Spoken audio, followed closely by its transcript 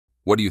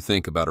What do you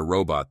think about a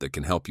robot that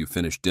can help you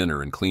finish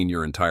dinner and clean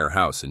your entire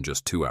house in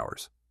just 2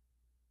 hours?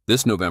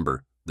 This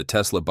November, the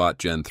Tesla Bot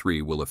Gen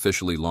 3 will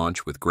officially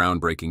launch with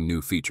groundbreaking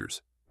new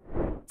features.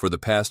 For the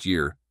past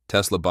year,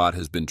 Tesla Bot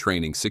has been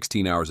training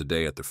 16 hours a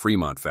day at the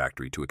Fremont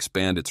Factory to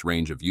expand its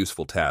range of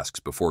useful tasks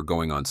before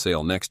going on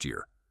sale next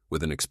year,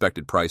 with an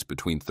expected price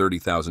between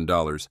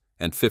 $30,000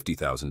 and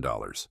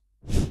 $50,000.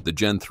 The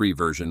Gen 3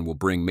 version will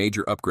bring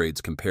major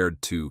upgrades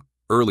compared to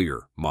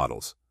earlier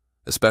models,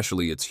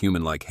 especially its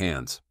human-like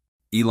hands.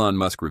 Elon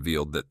Musk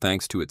revealed that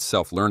thanks to its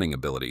self-learning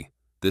ability,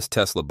 this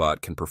Tesla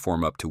bot can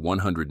perform up to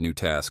 100 new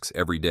tasks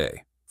every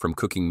day, from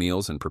cooking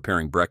meals and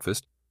preparing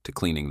breakfast to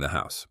cleaning the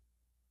house.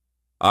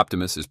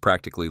 Optimus is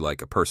practically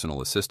like a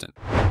personal assistant.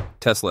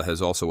 Tesla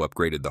has also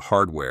upgraded the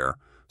hardware,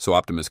 so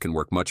Optimus can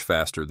work much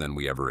faster than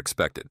we ever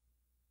expected.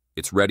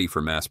 It's ready for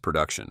mass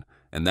production,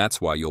 and that's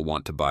why you'll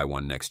want to buy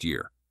one next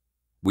year.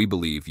 We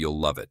believe you'll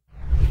love it.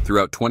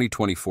 Throughout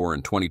 2024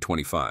 and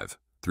 2025,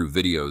 through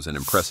videos and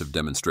impressive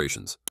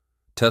demonstrations,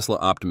 Tesla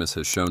Optimus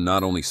has shown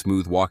not only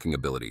smooth walking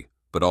ability,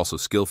 but also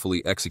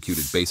skillfully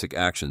executed basic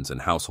actions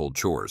and household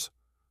chores,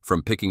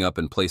 from picking up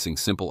and placing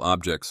simple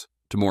objects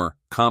to more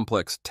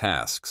complex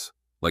tasks,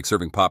 like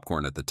serving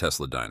popcorn at the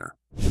Tesla diner.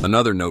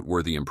 Another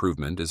noteworthy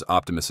improvement is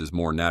Optimus's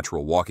more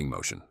natural walking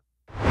motion.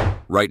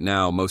 Right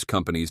now, most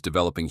companies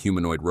developing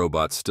humanoid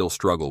robots still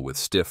struggle with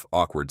stiff,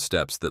 awkward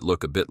steps that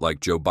look a bit like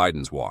Joe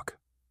Biden's walk.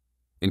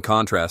 In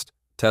contrast,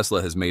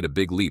 Tesla has made a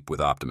big leap with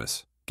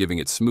Optimus, giving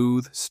it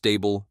smooth,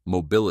 stable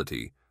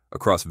mobility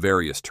across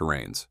various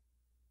terrains.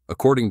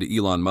 According to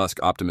Elon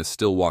Musk, Optimus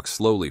still walks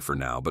slowly for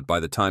now, but by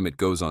the time it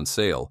goes on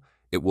sale,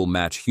 it will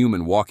match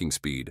human walking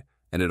speed,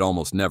 and it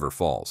almost never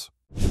falls.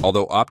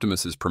 Although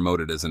Optimus is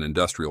promoted as an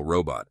industrial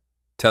robot,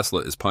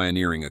 Tesla is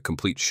pioneering a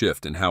complete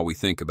shift in how we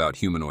think about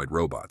humanoid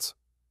robots.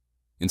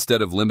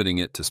 Instead of limiting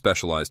it to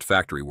specialized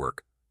factory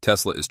work,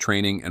 Tesla is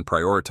training and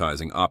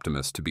prioritizing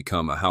Optimus to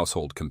become a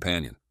household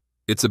companion.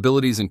 Its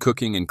abilities in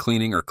cooking and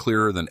cleaning are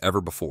clearer than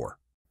ever before.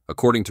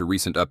 According to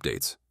recent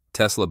updates,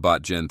 Tesla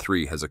Bot Gen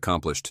 3 has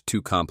accomplished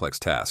 2 complex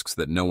tasks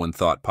that no one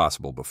thought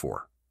possible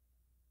before.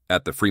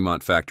 At the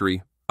Fremont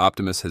Factory,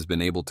 Optimus has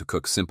been able to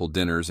cook simple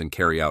dinners and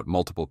carry out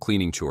multiple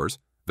cleaning chores,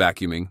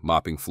 vacuuming,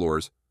 mopping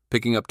floors,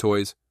 picking up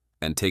toys,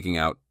 and taking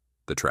out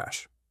the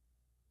trash.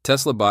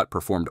 Tesla Bot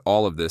performed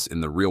all of this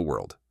in the real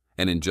world,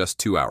 and in just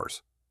 2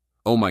 hours.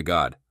 Oh my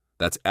God,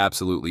 that's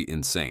absolutely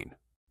insane.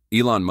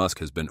 Elon Musk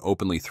has been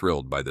openly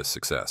thrilled by this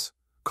success,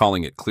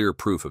 calling it clear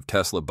proof of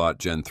Tesla Bot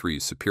Gen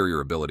 3's superior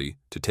ability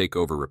to take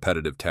over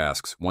repetitive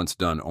tasks once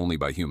done only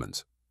by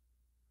humans.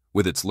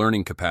 With its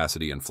learning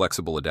capacity and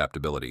flexible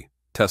adaptability,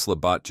 Tesla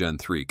Bot Gen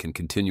 3 can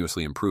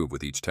continuously improve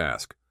with each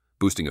task,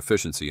 boosting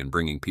efficiency and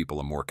bringing people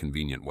a more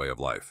convenient way of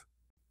life.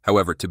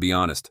 However, to be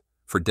honest,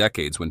 for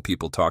decades when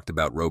people talked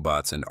about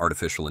robots and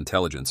artificial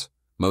intelligence,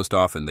 most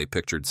often they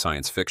pictured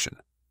science fiction.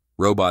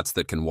 Robots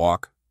that can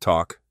walk,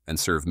 talk, and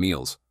serve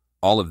meals.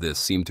 All of this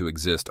seemed to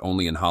exist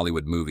only in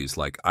Hollywood movies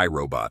like I,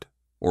 Robot,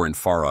 or in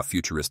far-off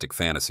futuristic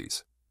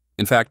fantasies.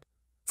 In fact,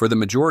 for the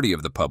majority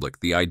of the public,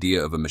 the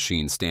idea of a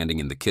machine standing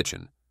in the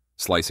kitchen,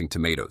 slicing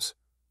tomatoes,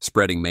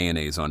 spreading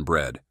mayonnaise on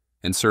bread,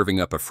 and serving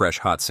up a fresh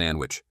hot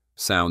sandwich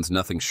sounds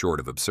nothing short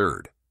of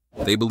absurd.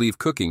 They believe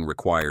cooking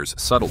requires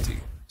subtlety,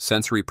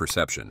 sensory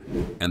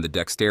perception, and the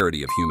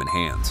dexterity of human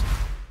hands,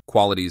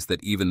 qualities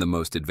that even the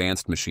most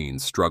advanced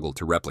machines struggle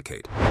to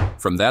replicate.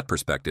 From that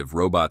perspective,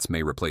 robots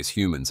may replace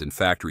humans in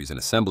factories and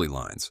assembly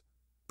lines,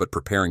 but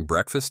preparing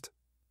breakfast?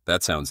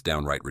 That sounds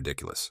downright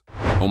ridiculous.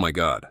 Oh my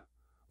God.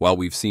 While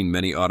we've seen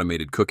many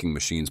automated cooking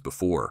machines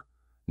before,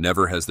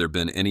 never has there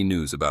been any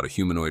news about a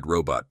humanoid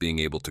robot being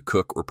able to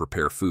cook or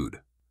prepare food.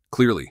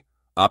 Clearly,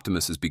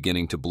 Optimus is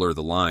beginning to blur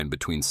the line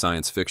between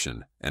science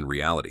fiction and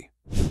reality.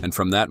 And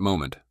from that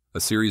moment, a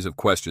series of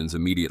questions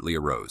immediately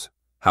arose.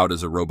 How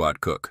does a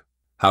robot cook?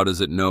 How does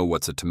it know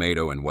what's a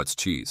tomato and what's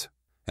cheese?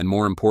 And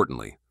more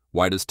importantly,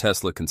 why does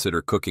Tesla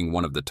consider cooking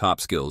one of the top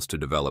skills to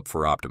develop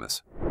for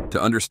Optimus?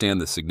 To understand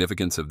the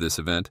significance of this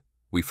event,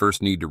 we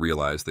first need to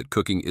realize that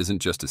cooking isn't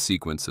just a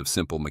sequence of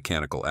simple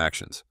mechanical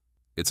actions.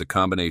 It's a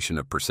combination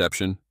of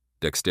perception,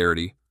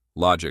 dexterity,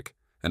 logic,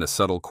 and a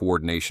subtle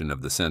coordination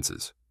of the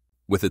senses.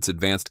 With its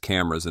advanced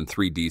cameras and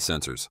 3D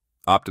sensors,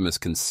 Optimus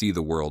can see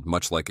the world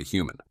much like a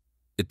human.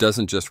 It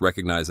doesn't just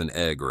recognize an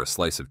egg or a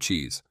slice of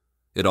cheese.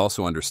 It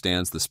also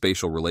understands the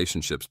spatial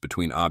relationships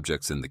between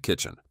objects in the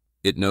kitchen.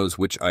 It knows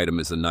which item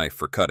is a knife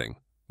for cutting,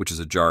 which is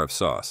a jar of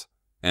sauce,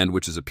 and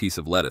which is a piece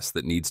of lettuce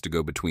that needs to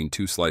go between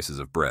 2 slices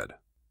of bread.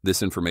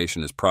 This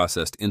information is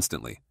processed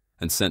instantly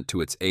and sent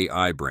to its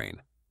AI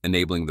brain,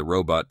 enabling the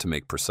robot to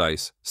make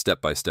precise,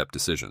 step-by-step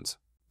decisions.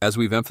 As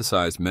we've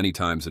emphasized many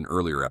times in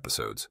earlier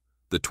episodes,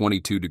 the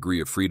 22 degree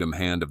of freedom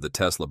hand of the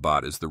Tesla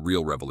bot is the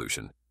real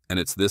revolution, and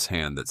it's this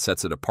hand that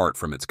sets it apart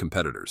from its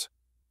competitors.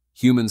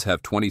 Humans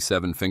have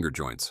 27 finger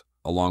joints,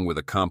 along with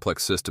a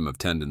complex system of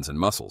tendons and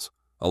muscles,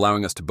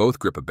 allowing us to both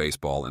grip a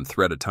baseball and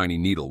thread a tiny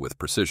needle with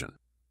precision.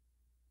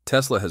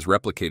 Tesla has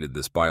replicated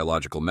this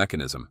biological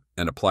mechanism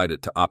and applied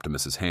it to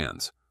Optimus's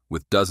hands,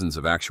 with dozens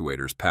of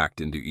actuators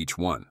packed into each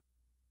one.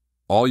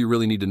 All you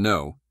really need to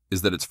know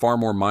is that it's far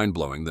more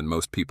mind-blowing than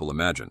most people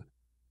imagine.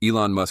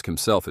 Elon Musk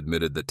himself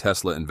admitted that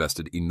Tesla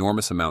invested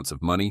enormous amounts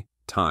of money,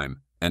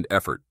 time, and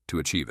effort to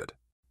achieve it.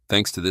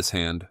 Thanks to this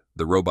hand,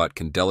 the robot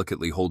can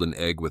delicately hold an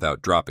egg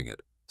without dropping it,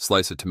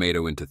 slice a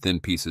tomato into thin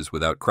pieces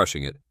without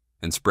crushing it,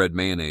 and spread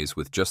mayonnaise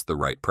with just the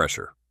right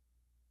pressure.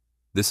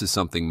 This is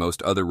something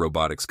most other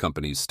robotics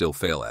companies still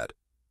fail at.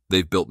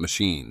 They've built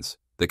machines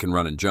that can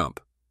run and jump,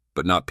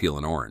 but not peel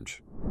an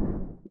orange.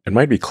 It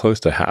might be close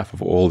to half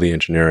of all the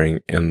engineering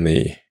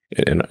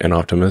in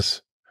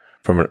Optimus.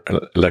 From an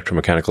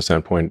electromechanical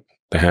standpoint,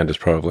 the hand is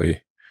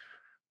probably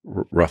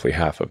roughly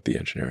half of the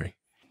engineering.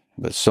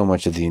 But so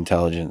much of the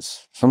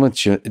intelligence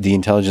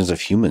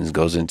of humans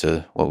goes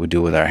into what we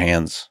do with our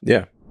hands.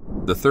 Yeah.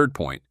 The third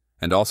point,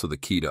 and also the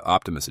key to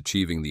Optimus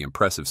achieving the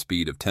impressive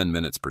speed of 10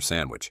 minutes per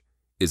sandwich,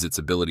 is its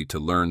ability to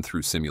learn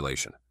through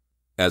simulation.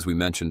 As we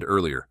mentioned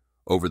earlier,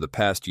 over the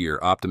past year,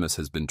 Optimus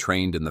has been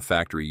trained in the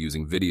factory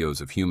using videos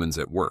of humans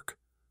at work,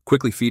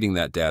 quickly feeding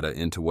that data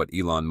into what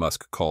Elon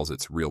Musk calls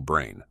its real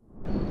brain.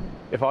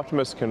 If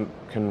Optimus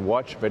can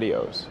watch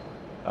videos,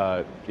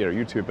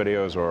 YouTube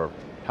videos or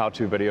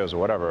how-to videos or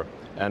whatever,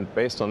 and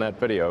based on that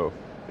video,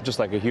 just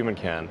like a human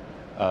can,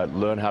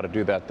 learn how to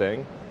do that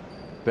thing,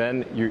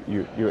 then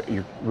you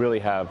really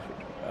have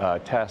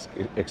task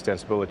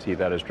extensibility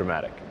that is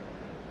dramatic,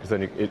 because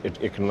then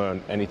it can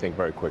learn anything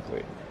very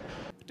quickly.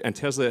 And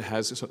Tesla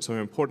has some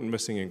important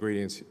missing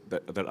ingredients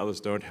that others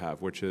don't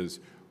have, which is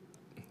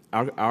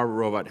our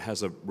robot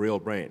has a real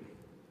brain.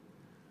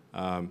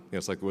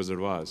 It's like the Wizard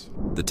of Oz.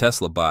 The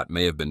Tesla bot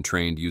may have been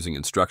trained using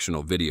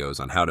instructional videos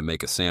on how to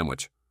make a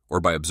sandwich, or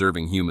by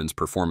observing humans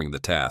performing the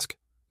task,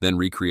 then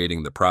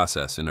recreating the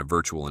process in a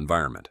virtual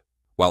environment.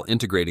 While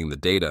integrating the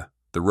data,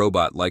 the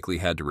robot likely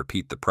had to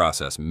repeat the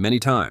process many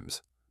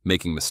times,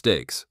 making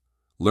mistakes,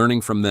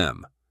 learning from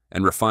them,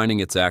 and refining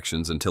its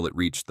actions until it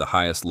reached the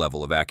highest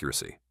level of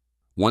accuracy.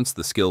 Once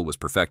the skill was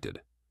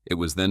perfected, it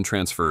was then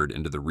transferred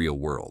into the real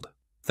world.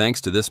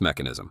 Thanks to this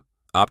mechanism,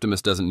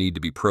 Optimus doesn't need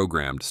to be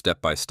programmed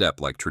step by step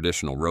like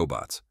traditional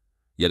robots,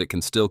 yet it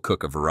can still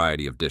cook a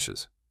variety of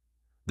dishes.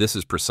 This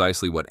is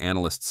precisely what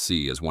analysts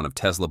see as one of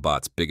Tesla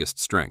Bot's biggest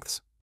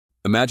strengths.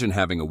 Imagine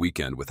having a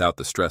weekend without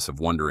the stress of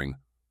wondering,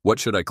 what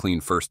should I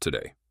clean first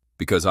today?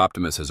 Because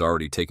Optimus has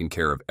already taken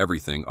care of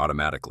everything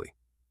automatically.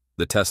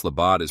 The Tesla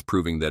Bot is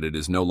proving that it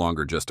is no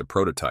longer just a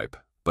prototype,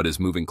 but is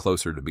moving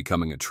closer to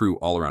becoming a true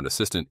all-around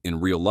assistant in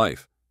real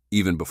life,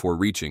 even before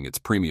reaching its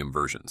premium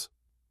versions.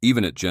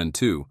 Even at Gen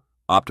 2,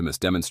 Optimus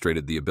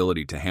demonstrated the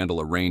ability to handle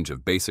a range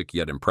of basic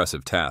yet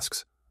impressive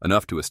tasks,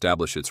 enough to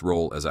establish its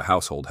role as a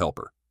household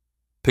helper.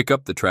 Pick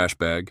up the trash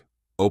bag,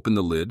 open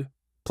the lid,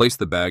 place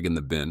the bag in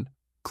the bin,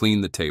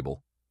 clean the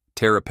table,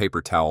 tear a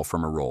paper towel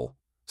from a roll,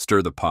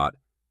 stir the pot,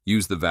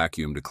 use the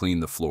vacuum to clean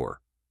the floor,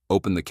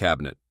 open the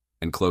cabinet,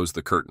 and close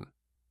the curtain.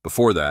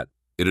 Before that,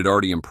 it had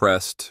already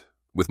impressed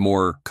with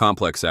more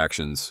complex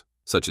actions,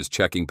 such as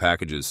checking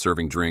packages,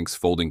 serving drinks,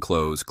 folding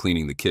clothes,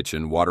 cleaning the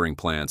kitchen, watering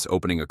plants,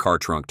 opening a car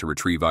trunk to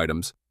retrieve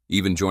items,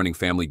 even joining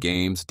family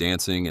games,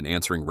 dancing, and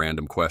answering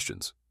random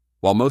questions.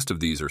 While most of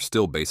these are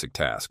still basic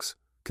tasks,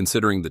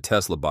 considering the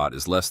Tesla Bot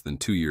is less than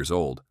 2 years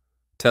old,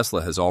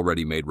 Tesla has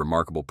already made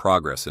remarkable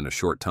progress in a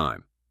short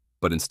time.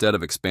 But instead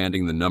of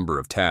expanding the number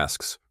of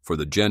tasks for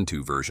the Gen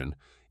 2 version,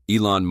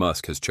 Elon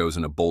Musk has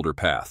chosen a bolder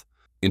path,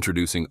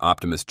 introducing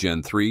Optimus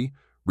Gen 3,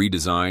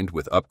 redesigned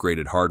with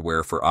upgraded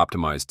hardware for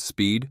optimized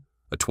speed,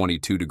 a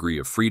 22 degree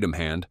of freedom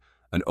hand,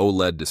 an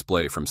OLED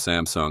display from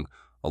Samsung,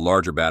 a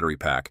larger battery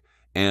pack,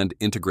 and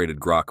integrated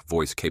Grok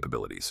voice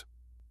capabilities.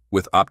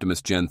 With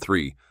Optimus Gen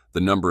 3,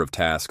 the number of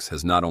tasks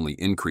has not only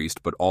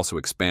increased but also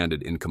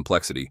expanded in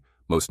complexity,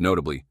 most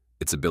notably,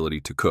 its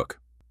ability to cook.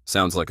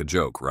 Sounds like a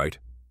joke, right?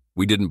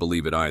 We didn't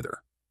believe it either.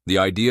 The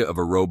idea of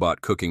a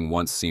robot cooking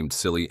once seemed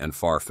silly and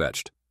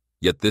far-fetched.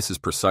 Yet this is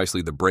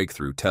precisely the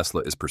breakthrough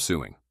Tesla is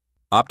pursuing.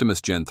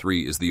 Optimus Gen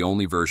 3 is the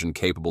only version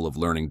capable of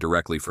learning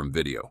directly from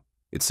video.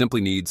 It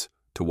simply needs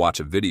to watch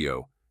a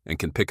video and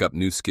can pick up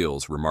new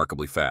skills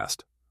remarkably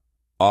fast,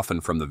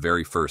 often from the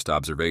very first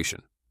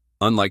observation.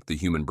 Unlike the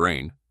human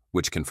brain,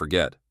 which can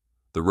forget,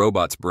 the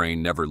robot's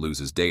brain never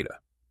loses data.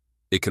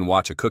 It can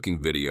watch a cooking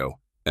video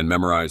and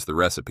memorize the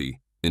recipe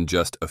in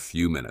just a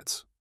few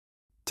minutes.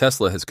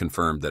 Tesla has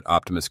confirmed that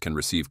Optimus can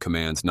receive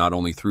commands not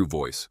only through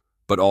voice,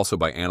 but also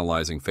by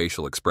analyzing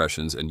facial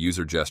expressions and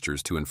user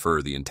gestures to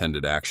infer the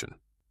intended action.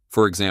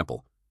 For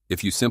example,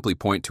 if you simply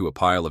point to a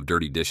pile of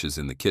dirty dishes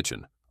in the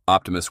kitchen,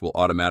 Optimus will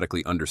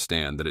automatically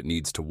understand that it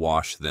needs to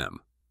wash them.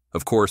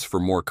 Of course, for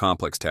more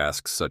complex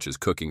tasks such as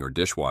cooking or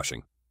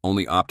dishwashing,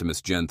 only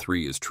Optimus Gen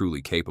 3 is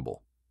truly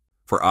capable.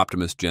 For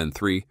Optimus Gen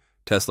 3,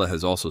 Tesla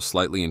has also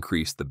slightly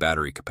increased the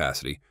battery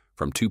capacity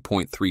from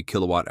 2.3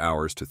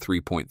 kilowatt-hours to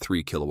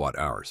 3.3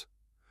 kilowatt-hours.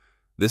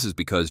 This is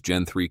because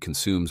Gen 3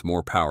 consumes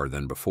more power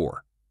than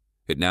before.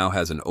 It now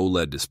has an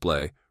OLED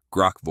display,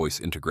 Grok voice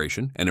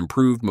integration, and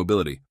improved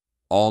mobility,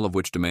 all of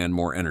which demand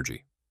more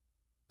energy.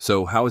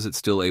 So how is it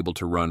still able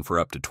to run for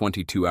up to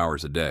 22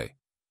 hours a day?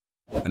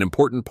 An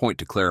important point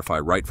to clarify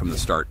right from the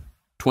start,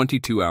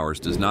 22 hours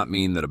does not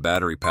mean that a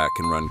battery pack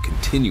can run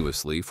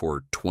continuously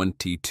for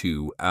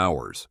 22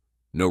 hours.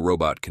 No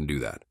robot can do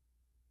that.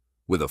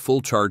 With a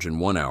full charge in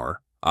 1 hour,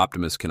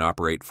 Optimus can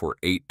operate for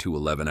 8 to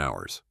 11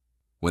 hours.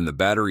 When the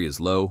battery is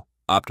low,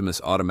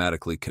 Optimus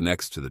automatically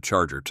connects to the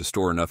charger to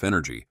store enough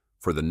energy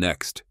for the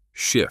next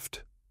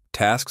shift.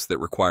 Tasks that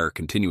require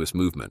continuous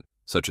movement,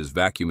 such as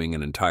vacuuming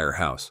an entire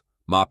house,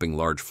 mopping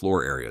large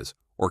floor areas,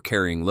 or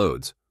carrying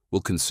loads,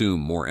 will consume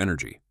more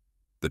energy.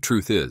 The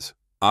truth is,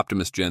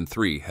 Optimus Gen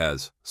 3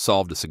 has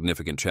solved a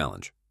significant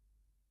challenge.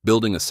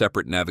 Building a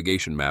separate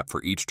navigation map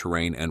for each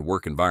terrain and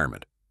work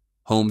environment.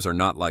 Homes are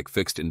not like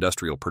fixed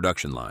industrial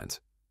production lines.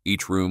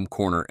 Each room,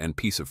 corner, and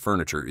piece of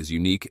furniture is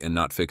unique and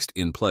not fixed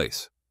in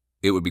place.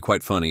 It would be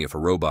quite funny if a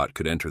robot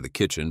could enter the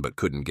kitchen but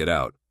couldn't get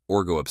out,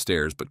 or go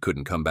upstairs but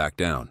couldn't come back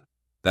down.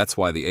 That's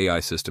why the AI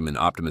system in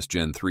Optimus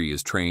Gen 3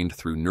 is trained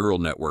through neural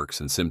networks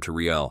and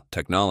sim-to-real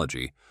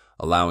technology,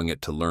 allowing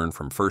it to learn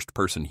from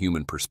first-person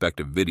human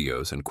perspective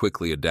videos and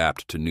quickly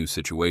adapt to new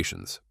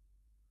situations.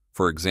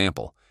 For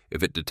example,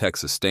 if it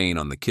detects a stain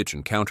on the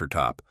kitchen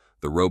countertop,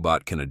 the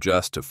robot can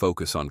adjust to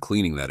focus on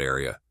cleaning that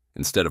area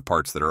instead of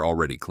parts that are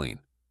already clean.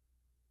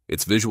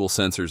 Its visual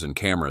sensors and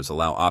cameras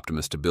allow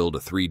Optimus to build a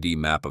 3D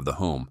map of the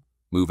home,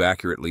 move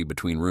accurately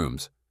between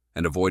rooms,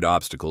 and avoid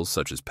obstacles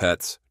such as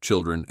pets,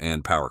 children,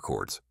 and power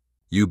cords.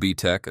 UB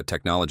Tech, a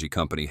technology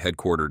company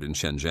headquartered in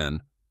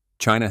Shenzhen,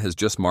 China, has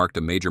just marked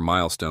a major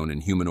milestone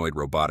in humanoid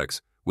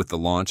robotics with the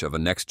launch of a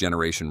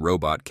next-generation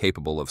robot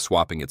capable of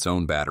swapping its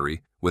own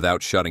battery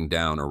without shutting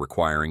down or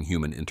requiring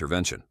human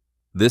intervention.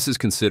 This is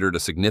considered a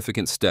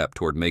significant step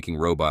toward making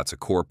robots a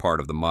core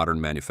part of the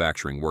modern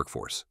manufacturing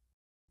workforce.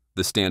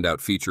 The standout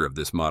feature of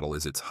this model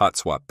is its hot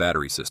swap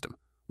battery system,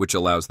 which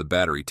allows the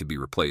battery to be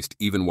replaced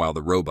even while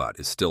the robot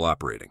is still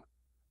operating.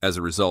 As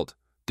a result,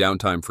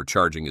 downtime for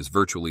charging is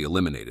virtually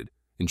eliminated,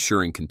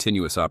 ensuring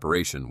continuous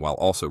operation while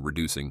also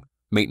reducing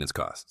maintenance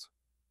costs.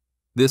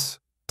 This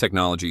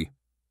technology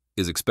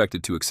is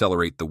expected to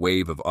accelerate the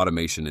wave of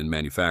automation in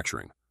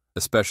manufacturing,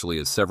 especially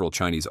as several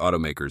Chinese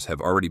automakers have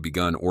already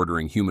begun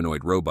ordering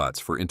humanoid robots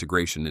for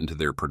integration into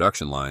their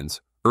production lines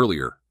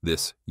earlier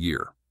this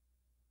year.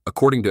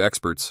 According to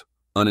experts,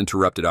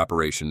 uninterrupted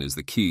operation is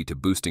the key to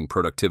boosting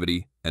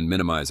productivity and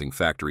minimizing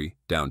factory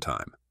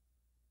downtime.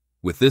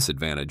 With this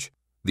advantage,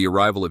 the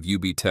arrival of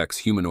UB Tech's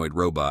humanoid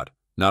robot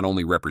not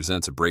only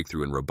represents a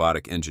breakthrough in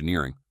robotic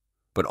engineering,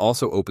 but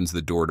also opens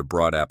the door to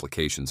broad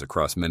applications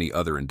across many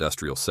other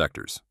industrial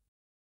sectors.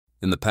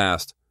 In the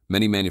past,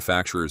 many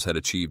manufacturers had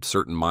achieved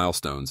certain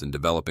milestones in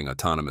developing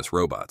autonomous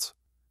robots.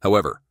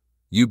 However,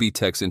 UB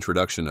Tech's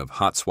introduction of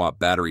hot swap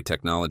battery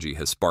technology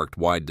has sparked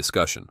wide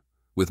discussion,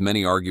 with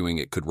many arguing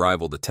it could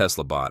rival the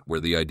Tesla bot, where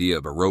the idea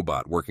of a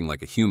robot working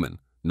like a human,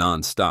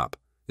 non-stop,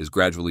 is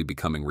gradually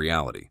becoming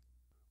reality.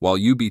 While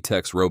UB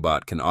Tech's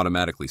robot can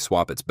automatically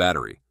swap its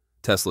battery,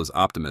 Tesla's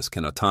Optimus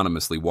can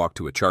autonomously walk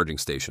to a charging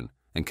station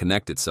and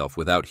connect itself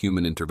without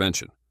human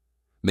intervention,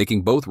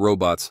 making both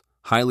robots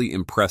highly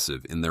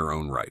impressive in their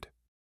own right.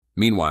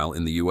 Meanwhile,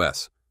 in the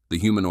US, the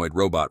humanoid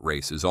robot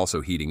race is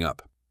also heating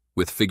up,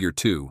 with Figure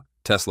 2,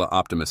 Tesla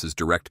Optimus's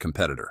direct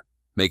competitor,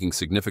 making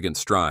significant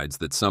strides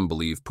that some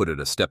believe put it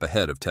a step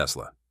ahead of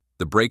Tesla.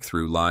 The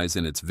breakthrough lies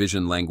in its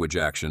vision language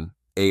action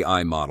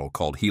AI model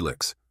called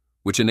Helix,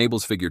 which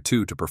enables Figure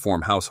 2 to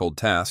perform household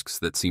tasks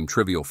that seem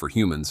trivial for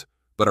humans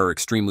but are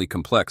extremely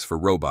complex for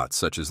robots,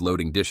 such as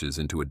loading dishes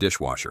into a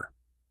dishwasher.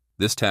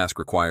 This task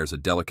requires a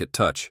delicate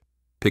touch,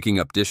 picking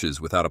up dishes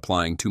without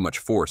applying too much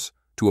force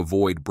to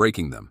avoid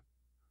breaking them,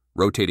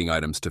 rotating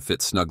items to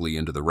fit snugly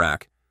into the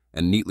rack,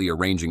 and neatly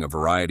arranging a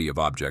variety of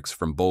objects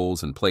from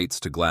bowls and plates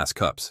to glass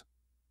cups.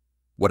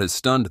 What has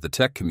stunned the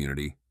tech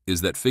community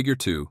is that Figure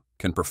 2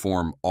 can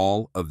perform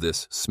all of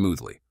this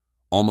smoothly,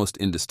 almost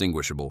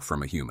indistinguishable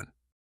from a human.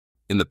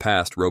 In the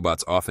past,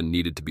 robots often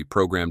needed to be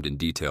programmed in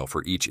detail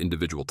for each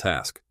individual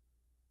task.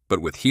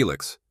 But with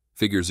Helix,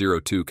 Figure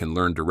 02 can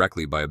learn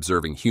directly by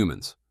observing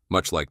humans,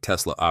 much like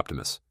Tesla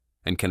Optimus,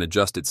 and can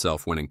adjust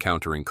itself when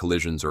encountering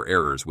collisions or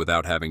errors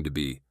without having to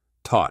be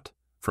taught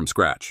from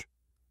scratch.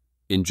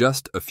 In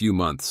just a few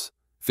months,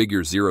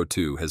 Figure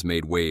 02 has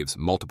made waves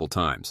multiple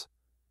times.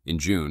 In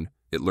June,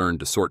 it learned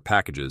to sort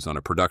packages on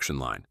a production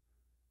line.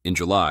 In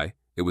July,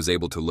 it was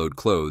able to load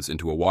clothes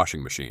into a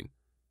washing machine.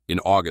 In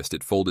August,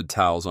 it folded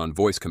towels on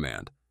voice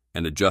command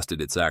and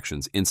adjusted its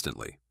actions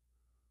instantly.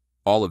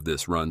 All of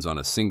this runs on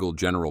a single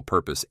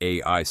general-purpose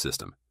AI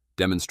system,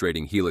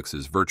 demonstrating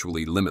Helix's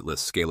virtually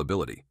limitless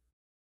scalability.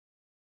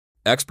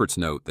 Experts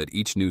note that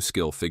each new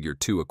skill Figure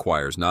 2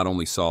 acquires not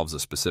only solves a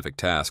specific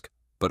task,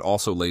 but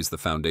also lays the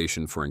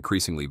foundation for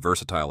increasingly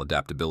versatile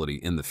adaptability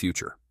in the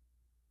future.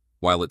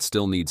 While it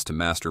still needs to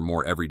master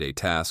more everyday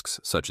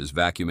tasks, such as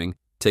vacuuming,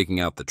 taking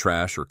out the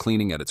trash, or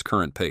cleaning at its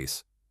current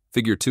pace,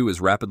 Figure 2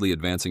 is rapidly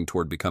advancing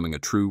toward becoming a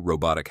true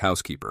robotic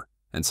housekeeper,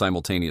 and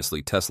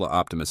simultaneously Tesla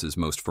Optimus's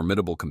most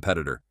formidable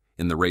competitor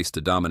in the race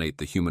to dominate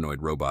the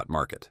humanoid robot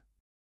market.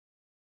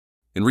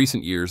 In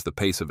recent years, the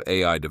pace of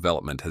AI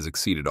development has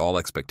exceeded all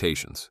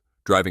expectations,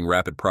 driving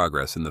rapid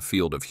progress in the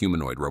field of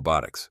humanoid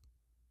robotics.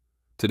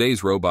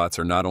 Today's robots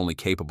are not only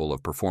capable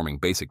of performing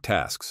basic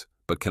tasks,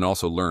 but can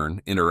also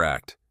learn,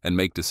 interact, and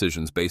make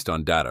decisions based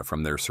on data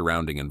from their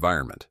surrounding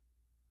environment.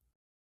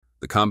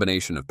 The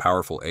combination of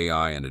powerful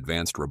AI and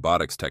advanced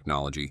robotics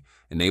technology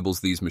enables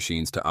these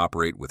machines to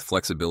operate with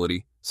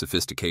flexibility,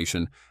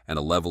 sophistication, and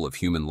a level of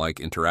human-like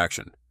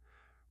interaction,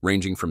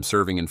 ranging from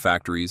serving in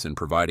factories and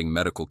providing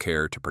medical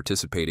care to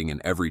participating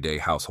in everyday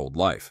household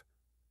life.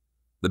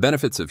 The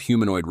benefits of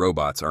humanoid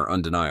robots are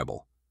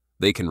undeniable.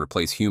 They can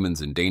replace humans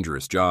in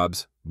dangerous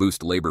jobs,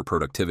 boost labor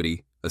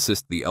productivity,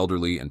 assist the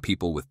elderly and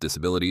people with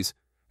disabilities,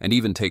 and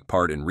even take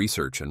part in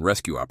research and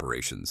rescue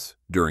operations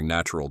during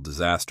natural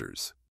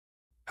disasters.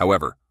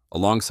 However,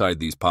 alongside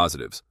these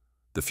positives,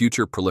 the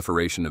future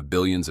proliferation of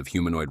billions of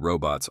humanoid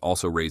robots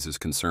also raises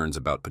concerns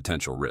about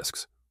potential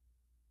risks.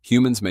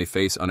 Humans may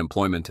face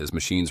unemployment as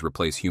machines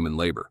replace human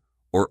labor,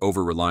 or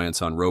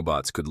over-reliance on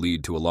robots could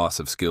lead to a loss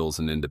of skills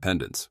and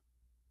independence.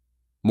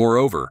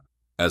 Moreover,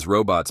 as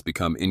robots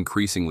become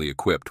increasingly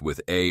equipped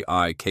with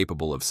AI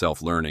capable of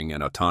self-learning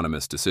and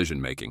autonomous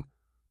decision-making,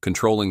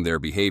 controlling their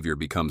behavior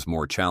becomes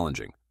more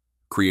challenging,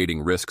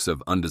 creating risks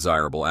of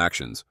undesirable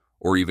actions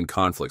or even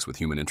conflicts with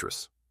human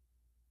interests.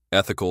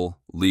 Ethical,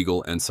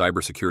 legal, and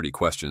cybersecurity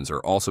questions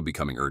are also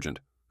becoming urgent.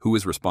 Who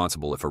is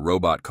responsible if a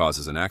robot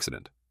causes an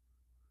accident?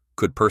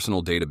 Could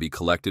personal data be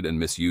collected and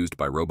misused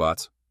by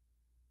robots?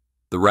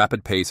 The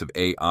rapid pace of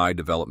AI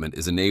development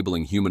is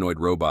enabling humanoid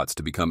robots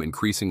to become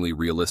increasingly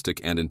realistic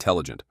and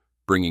intelligent,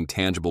 bringing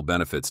tangible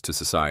benefits to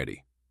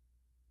society.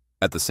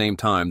 At the same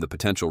time, the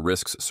potential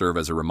risks serve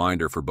as a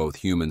reminder for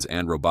both humans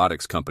and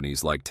robotics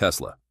companies like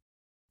Tesla.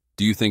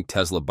 Do you think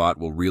Tesla bot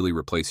will really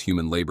replace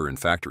human labor in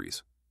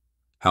factories?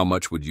 How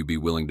much would you be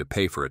willing to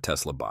pay for a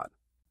Tesla bot?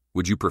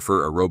 Would you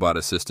prefer a robot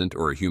assistant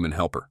or a human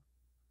helper?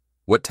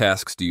 What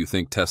tasks do you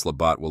think Tesla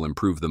bot will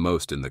improve the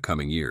most in the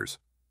coming years?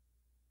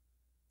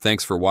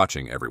 Thanks for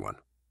watching, everyone.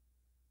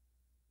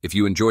 If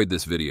you enjoyed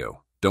this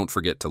video, don't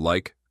forget to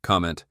like,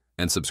 comment,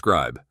 and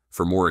subscribe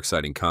for more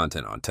exciting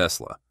content on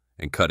Tesla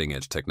and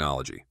cutting-edge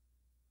technology.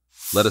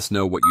 Let us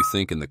know what you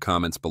think in the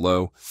comments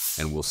below,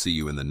 and we'll see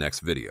you in the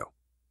next video.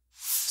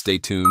 Stay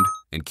tuned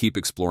and keep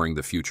exploring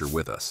the future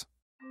with us.